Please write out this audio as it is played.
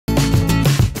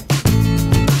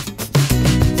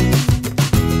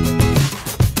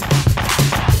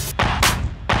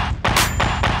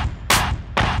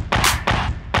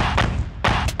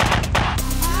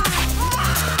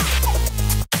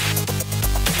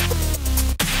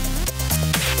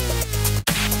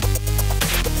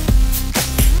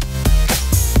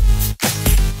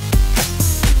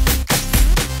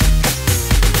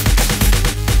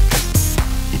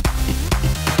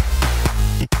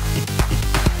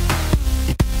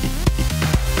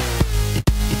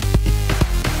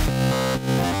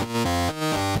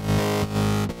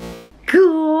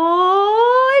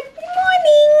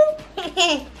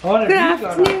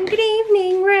afternoon, good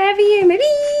evening, wherever you may be.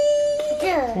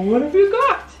 Well, what have you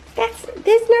got?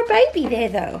 There's no baby there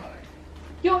though.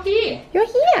 You're here. You're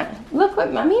here. Look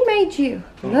what Mummy made you.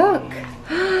 Look.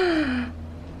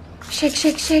 Shake,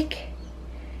 shake, shake.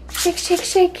 Shake, shake,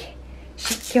 shake.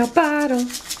 Shake your bottle.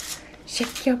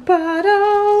 Shake your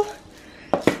bottle.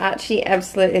 Archie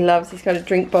absolutely loves, he's got a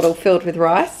drink bottle filled with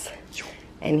rice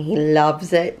and he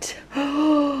loves it.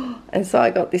 And so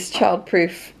I got this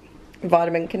childproof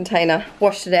vitamin container,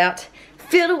 washed it out,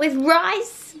 filled it with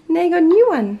rice. Now you got a new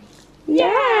one.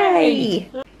 Yay!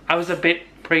 I was a bit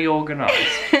pre-organised.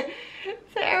 So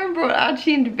Aaron brought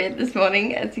Archie into bed this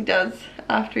morning, as he does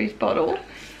after his bottle,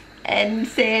 and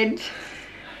said,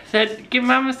 Give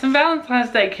Mama some Valentine's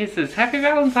Day kisses. Happy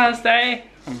Valentine's Day.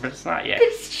 But it's not yet. But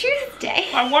it's Tuesday.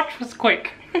 My watch was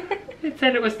quick. It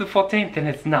said it was the 14th and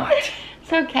it's not.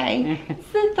 It's okay.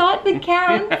 It's the thought that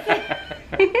counts.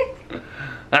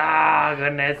 Ah,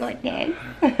 goodness. Goodness.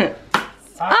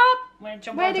 Up. Way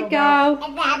to go.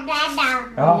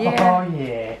 Oh,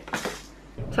 yeah.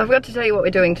 So I forgot to tell you what we're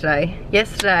doing today.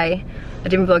 Yesterday, I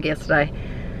didn't vlog yesterday.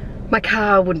 My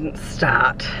car wouldn't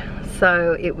start.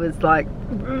 So it was like,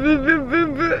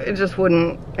 it just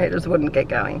wouldn't get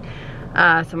going.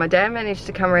 So my dad managed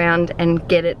to come around and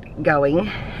get it going,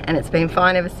 and it's been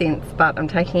fine ever since, but I'm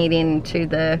taking it in to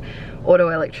the auto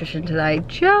electrician today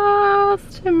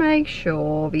just to make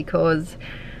sure, because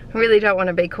I really don't want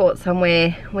to be caught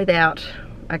somewhere without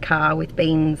a car with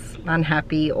beans,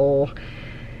 unhappy or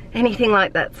anything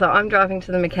like that. So I'm driving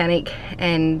to the mechanic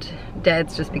and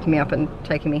Dad's just picking me up and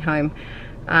taking me home.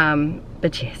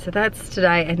 But yeah, so that's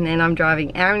today, and then I'm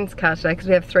driving Aaron's car today because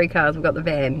we have 3 cars. We've got the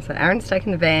van, so Aaron's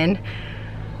taking the van,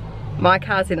 my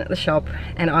car's in at the shop,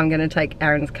 and I'm going to take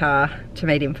Aaron's car to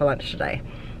meet him for lunch today.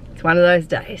 It's one of those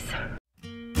days.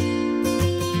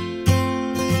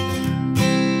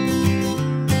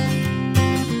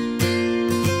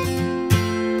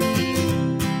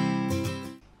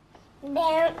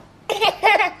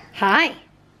 Hi.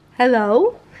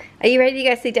 Hello. Are you ready to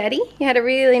go see Daddy? You had a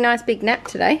really nice big nap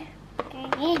today.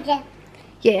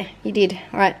 Yeah, you did.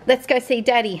 Alright, let's go see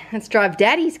Daddy. Let's drive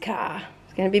Daddy's car.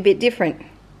 It's going to be a bit different.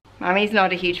 Mummy's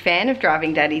not a huge fan of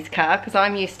driving Daddy's car because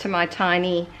I'm used to my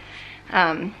tiny,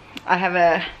 I have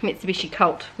a Mitsubishi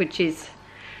Colt, which is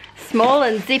small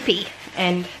and zippy,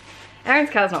 and Aaron's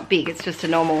car's not big, it's just a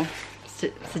normal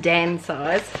sedan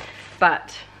size,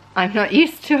 but I'm not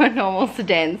used to a normal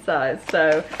sedan size,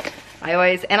 so I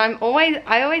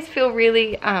always feel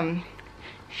really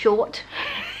short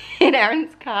in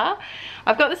Aaron's car.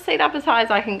 I've got the seat up as high as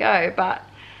I can go, but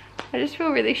I just feel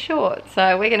really short.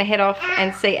 So we're gonna head off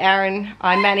and see Aaron.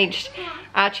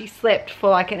 Archie slept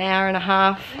for like an hour and a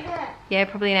half. Yeah,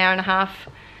 probably an hour and a half.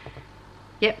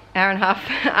 Yep, hour and a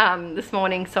half this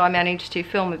morning. So I managed to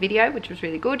film a video, which was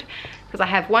really good, because I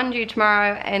have 1 due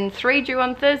tomorrow and 3 due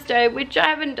on Thursday, which I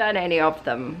haven't done any of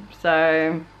them.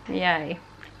 So yay.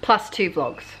 Plus 2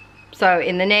 vlogs. So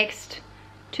in the next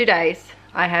 2 days,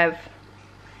 I have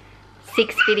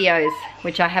 6 videos,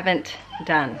 which I haven't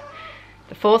done.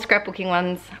 The 4 scrapbooking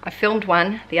ones, I filmed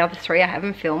 1, the other 3 I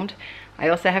haven't filmed. I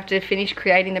also have to finish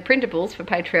creating the printables for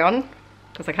Patreon,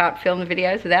 because I can't film the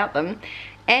videos without them.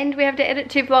 And we have to edit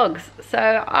 2 vlogs.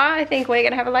 So I think we're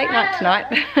gonna have a late night tonight.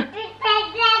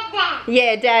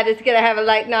 Yeah, Dad is gonna have a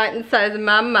late night, and so is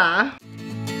Mama.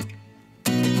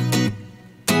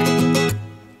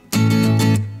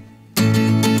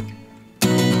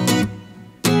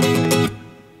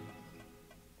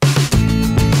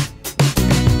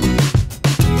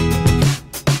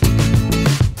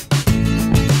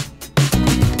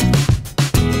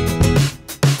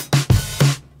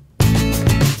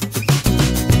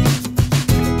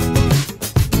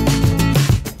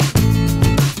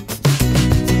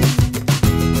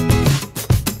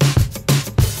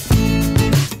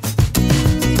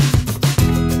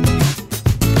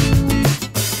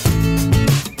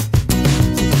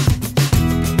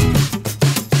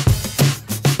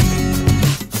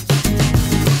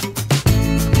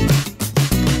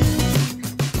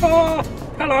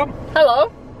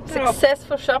 Hello.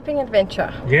 Successful shopping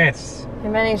adventure. Yes. We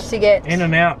managed to get in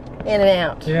and out. In and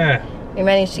out. Yeah. We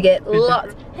managed to get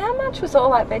lots. How much was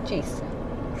all that veggies?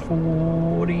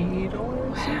 $40.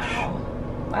 Wow.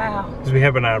 Wow. Because we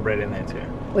have banana bread in there too.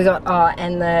 We got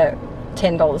and the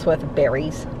 $10 worth of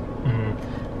berries.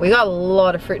 Mm. We got a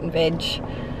lot of fruit and veg,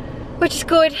 which is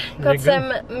good. Got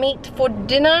some meat for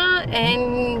dinner,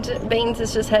 and Beans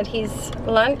has just had his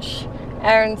lunch.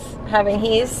 Aaron's having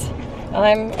his.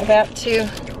 I'm about to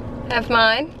have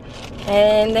mine,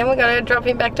 and then we're going to drop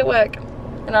him back to work.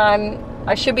 And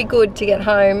I should be good to get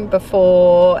home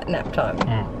before nap time.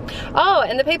 Mm. Oh,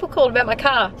 and the people called about my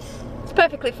car. It's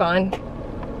perfectly fine.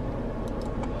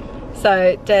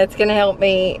 So Dad's gonna help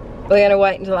me. We're gonna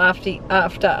wait until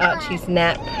after Archie's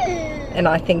nap, and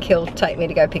I think he'll take me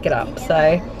to go pick it up.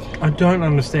 So I don't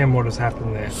understand what has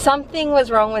happened there. something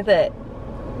was wrong with it.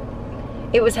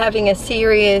 It was having a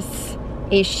serious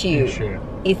issue.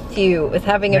 It was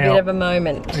having a bit of a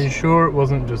moment. Are you sure it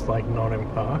wasn't just like not in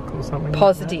park or something?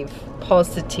 Positive. Like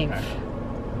Positive. Okay.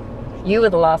 You were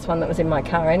the last one that was in my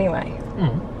car anyway.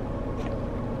 Mm.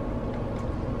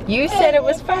 You said it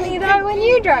was funny though when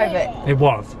you drove it. It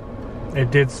was. It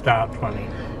did start funny.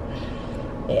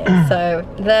 Yeah, so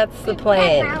that's the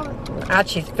plan.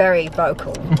 Archie's very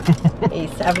vocal.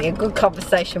 He's having a good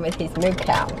conversation with his new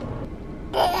cow.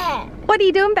 What are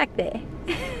you doing back there?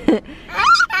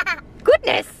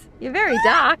 Goodness, you're very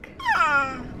dark.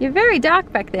 You're very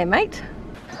dark back there, mate.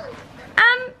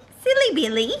 Silly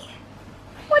Billy,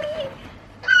 what are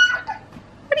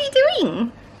you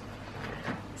doing?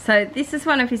 So this is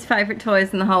one of his favourite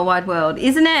toys in the whole wide world,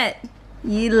 isn't it?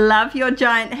 You love your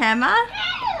giant hammer?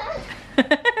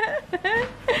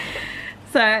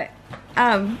 So,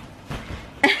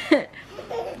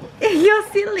 you're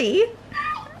silly.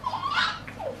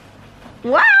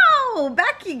 Wow,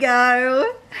 back you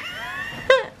go.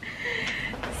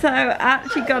 So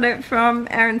Archie got it from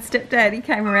Aaron's stepdad. He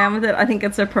came around with it. I think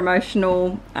it's a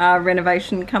promotional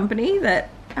renovation company that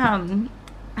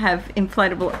have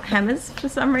inflatable hammers for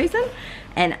some reason.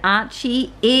 And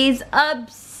Archie is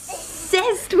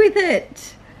obsessed with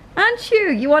it. Aren't you?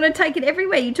 You want to take it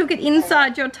everywhere. You took it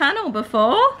inside your tunnel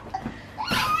before.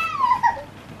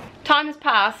 Time has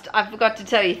passed. I forgot to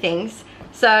tell you things.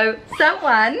 So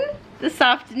someone this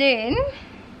afternoon,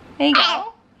 there you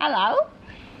go, hello,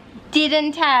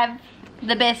 didn't have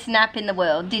the best nap in the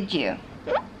world, did you?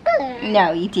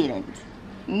 No, you didn't.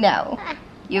 No.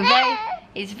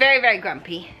 He's very, very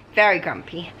grumpy. Very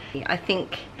grumpy. I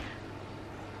think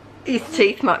his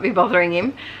teeth might be bothering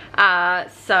him.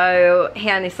 So he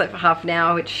only slept for half an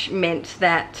hour, which meant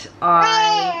that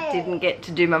I didn't get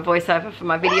to do my voiceover for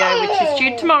my video, which is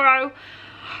due tomorrow.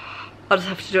 I'll just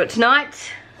have to do it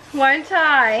tonight, won't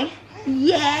I?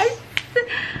 Yes.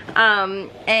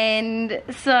 And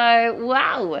so,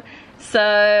 wow.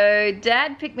 So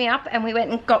Dad picked me up and we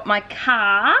went and got my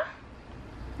car.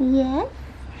 Yes.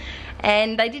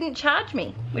 And they didn't charge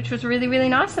me, which was really, really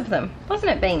nice of them.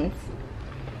 Wasn't it, Beans?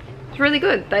 It's really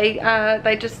good.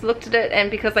 They just looked at it, and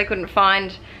because they couldn't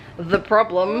find the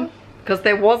problem, because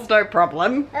there was no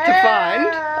problem to find,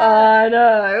 I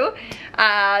know,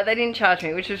 they didn't charge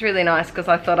me, which was really nice, because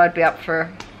I thought I'd be up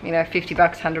for, you know, 50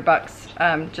 bucks, 100 bucks,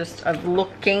 just of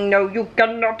looking. No, you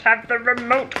cannot have the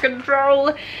remote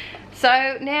control.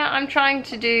 So now I'm trying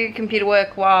to do computer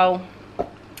work while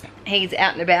he's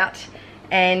out and about,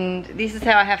 and this is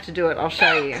how I have to do it. I'll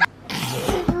show you.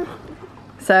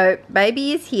 So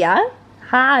baby is here.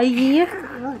 Hi.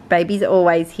 Baby's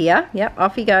always here. Yep,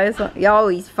 off he goes. Oh,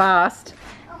 he's fast.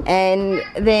 And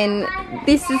then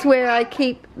this is where I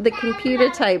keep the computer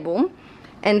table.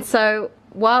 And so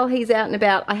while he's out and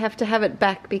about, I have to have it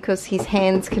back because his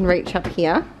hands can reach up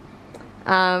here.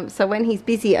 So when he's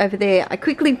busy over there, I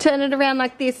quickly turn it around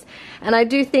like this and I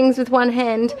do things with one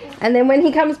hand. And then when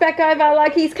he comes back over,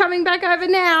 like he's coming back over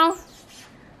now,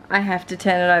 I have to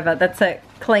turn it over. That's a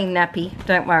clean nappy,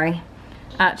 don't worry.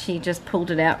 Archie just pulled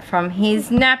it out from his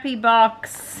nappy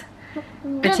box.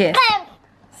 But yes,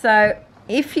 so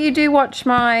if you do watch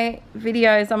my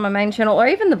videos on my main channel, or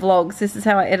even the vlogs, this is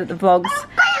how I edit the vlogs.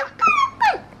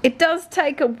 It does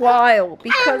take a while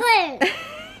because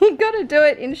you got to do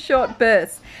it in short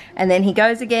bursts. And then he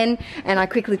goes again and I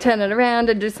quickly turn it around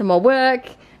and do some more work.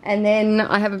 And then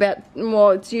I have about,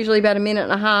 well, it's usually about 1.5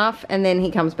 minutes, and then he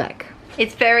comes back.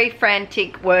 It's very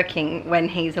frantic working when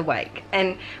he's awake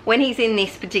and when he's in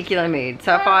this particular mood.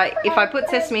 So if I put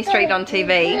Sesame Street on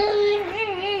TV,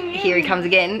 here he comes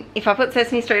again. If I put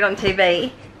Sesame Street on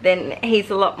TV, then he's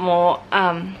a lot more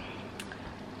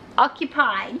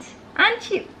occupied, aren't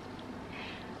you?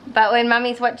 But when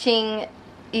Mummy's watching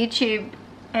YouTube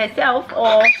herself,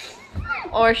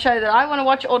 or a show that I want to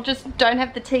watch, or just don't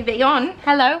have the TV on,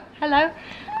 hello,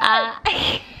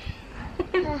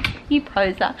 you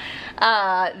poser,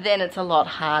 then it's a lot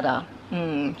harder.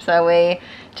 So we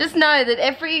just know that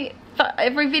every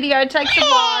video takes a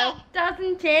while,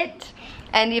 doesn't it?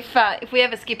 And if we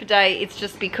ever skip a day, it's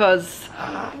just because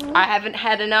I haven't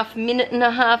had enough 1.5 minute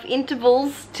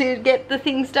intervals to get the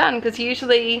things done. Because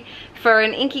usually for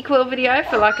an Inkie Quill video,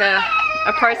 for like a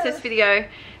process video,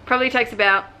 probably takes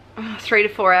about 3 to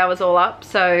 4 hours all up.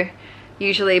 So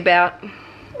usually about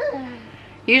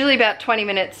 20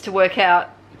 minutes to work out,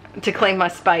 to clean my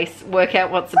space, work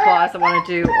out what supplies I want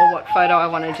to do or what photo I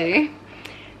want to do.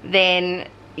 then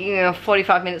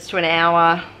 45 minutes to an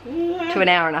hour to an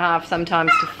hour and a half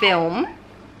sometimes to film,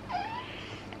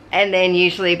 and then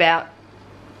usually about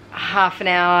half an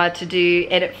hour to do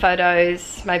edit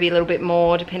photos, maybe a little bit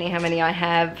more depending how many I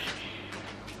have,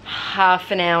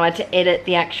 half an hour to edit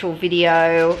the actual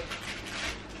video,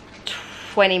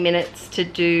 20 minutes to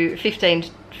do 15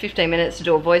 minutes to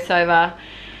do a voiceover,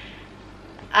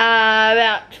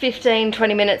 about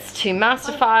 15-20 minutes to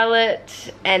master file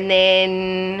it, and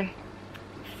then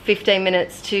 15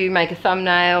 minutes to make a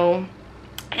thumbnail,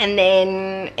 and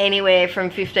then anywhere from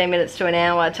 15 minutes to an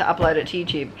hour to upload it to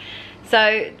YouTube.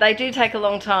 So they do take a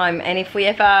long time, and if we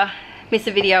ever miss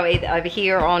a video either over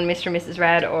here on Mr. and Mrs.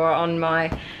 Rad or on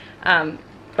my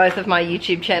both of my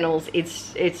YouTube channels,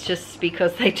 it's just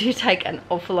because they do take an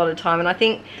awful lot of time, and I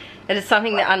think it is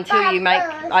something that until you make,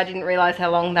 I didn't realise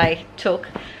how long they took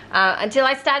until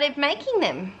I started making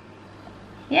them.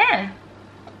 Yeah,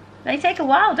 they take a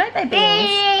while, don't they,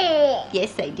 Beans?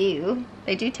 Yes, they do.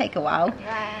 They do take a while.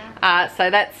 So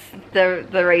that's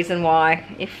the reason why.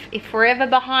 If we're ever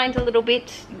behind a little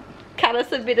bit, cut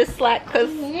us a bit of slack,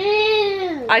 because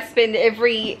I spend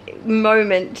every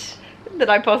moment that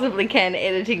I possibly can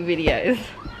editing videos.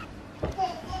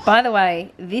 By the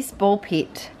way, this ball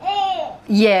pit,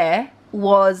 yeah,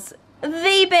 was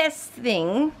the best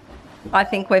thing I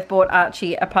think we've bought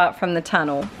Archie apart from the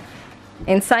tunnel.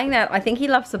 In saying that, I think he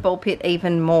loves the ball pit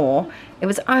even more. It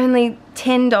was only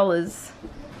 $10.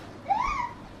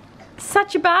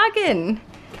 Such a bargain.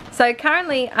 So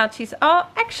currently Archie's, oh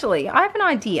actually I have an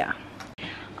idea.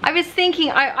 I was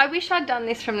thinking, I wish I'd done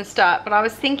this from the start, but I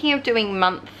was thinking of doing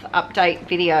month update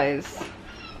videos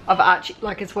of Archie,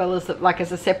 like as well as like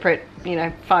as a separate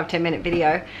 5-10 minute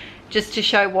video, just to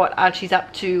show what Archie's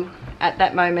up to at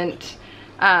that moment.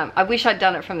 I wish I'd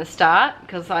done it from the start,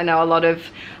 because I know a lot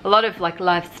of like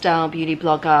lifestyle beauty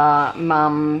blogger,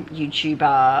 mum,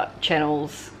 YouTuber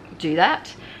channels do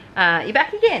that. You're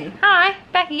back again. Hi,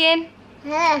 back again.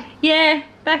 Yeah,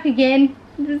 back again.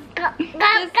 Yeah.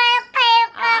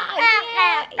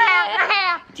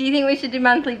 Do you think we should do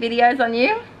monthly videos on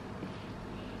you?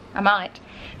 I might.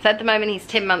 So at the moment he's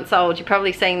 10 months old. You're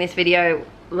probably seeing this video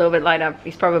a little bit later.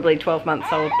 He's probably 12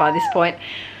 months old by this point.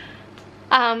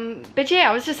 But yeah,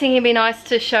 I was just thinking it'd be nice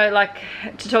to show,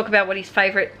 to talk about what his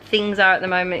favourite things are at the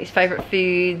moment, his favourite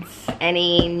foods,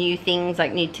 any new things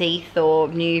like new teeth or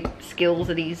new skills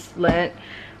that he's learnt.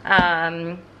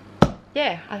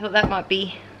 Yeah, I thought that might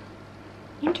be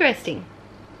interesting.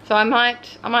 So I might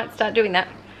start doing that.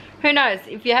 Who knows?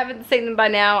 If you haven't seen them by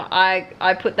now,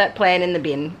 I put that plan in the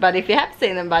bin. But if you have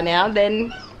seen them by now,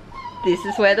 then this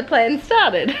is where the plan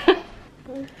started.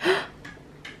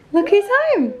 Look who's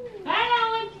home.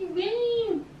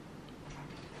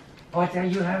 What are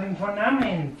you having for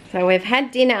numbing? So we've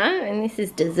had dinner and this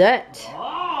is dessert.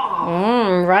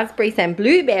 Raspberries and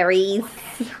blueberries.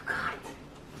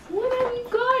 What have you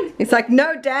got? It's like,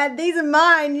 no Dad, these are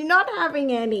mine. You're not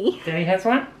having any. Daddy has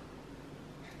one?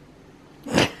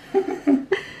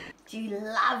 Do you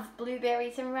love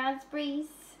blueberries and raspberries?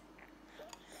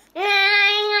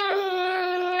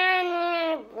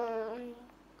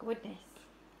 Goodness.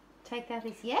 Take that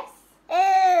as yes?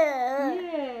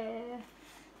 Yeah.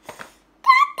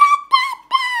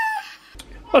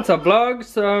 What's up vlog?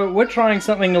 So we're trying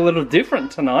something a little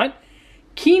different tonight.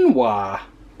 Quinoa,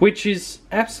 which is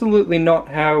absolutely not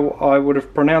how I would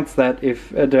have pronounced that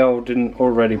if Adele didn't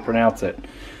already pronounce it.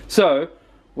 So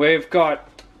we've got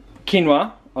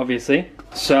quinoa, obviously,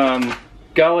 some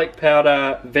garlic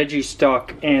powder, veggie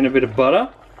stock, and a bit of butter.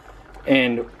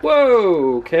 And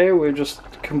whoa, okay, we've just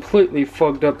completely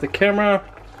fogged up the camera.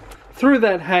 Through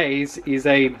that haze is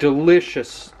a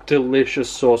delicious, delicious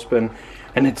saucepan,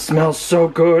 and it smells so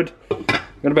good.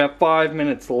 Got about 5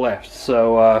 minutes left,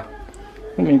 so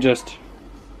let me just...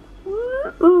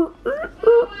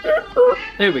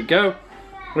 There we go.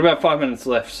 Got about 5 minutes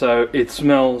left, so it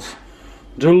smells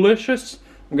delicious.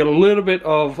 I've got a little bit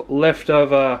of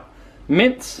leftover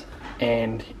mince,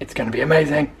 and it's gonna be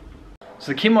amazing.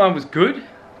 So the quinoa was good,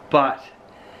 but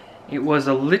it was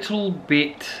a little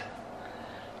bit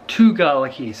too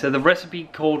garlicky. So the recipe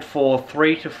called for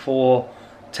 3 to 4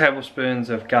 tablespoons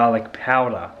of garlic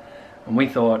powder, and we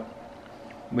thought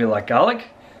we like garlic,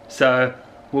 so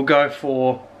we'll go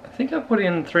for, I think I put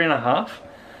in 3.5,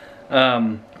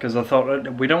 because I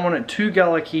thought we don't want it too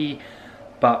garlicky,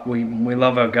 but we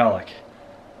love our garlic.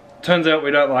 Turns out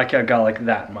we don't like our garlic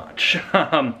that much.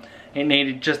 It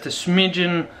needed just a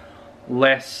smidgen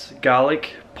less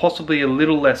garlic, possibly a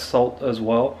little less salt as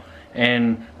well,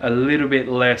 and a little bit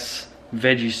less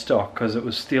veggie stock, because it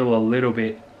was still a little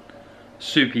bit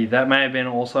soupy. That may have been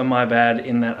also my bad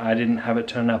in that I didn't have it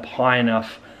turned up high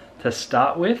enough to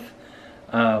start with.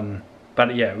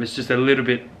 But yeah, it was just a little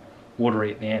bit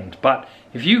watery at the end. But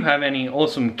if you have any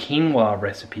awesome quinoa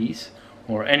recipes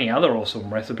or any other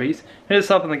awesome recipes, hit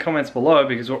us up in the comments below,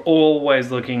 because we're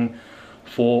always looking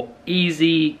for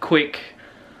easy, quick,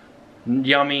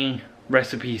 yummy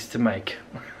recipes to make.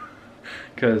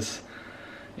 Because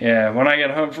yeah, when I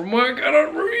get home from work, I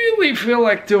don't really feel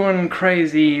like doing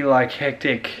crazy, like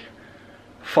hectic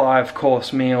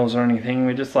 5-course meals or anything.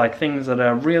 We just like things that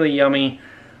are really yummy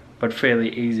but fairly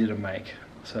easy to make.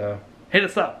 So hit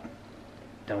us up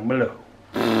down below.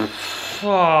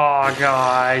 Oh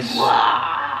guys,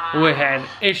 we had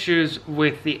issues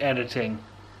with the editing,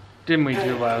 didn't we,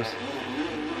 Julos?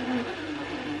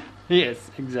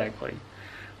 Yes, exactly.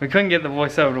 We couldn't get the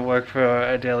voiceover to work for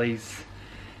Adele's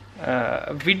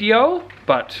video,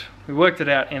 but we worked it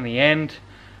out in the end.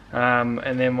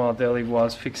 And then while Adele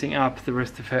was fixing up the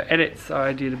rest of her edits,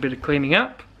 I did a bit of cleaning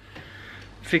up.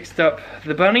 Fixed up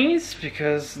the bunnies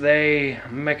because they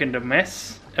making a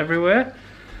mess everywhere.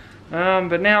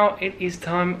 But now it is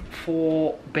time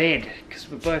for bed, because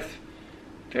we're both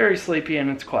very sleepy and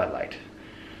it's quite late.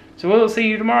 So we'll see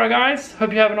you tomorrow, guys.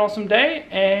 Hope you have an awesome day,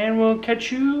 and we'll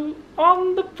catch you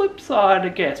on the flip side, I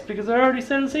guess, because I already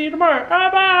said I'll see you tomorrow.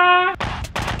 Bye bye!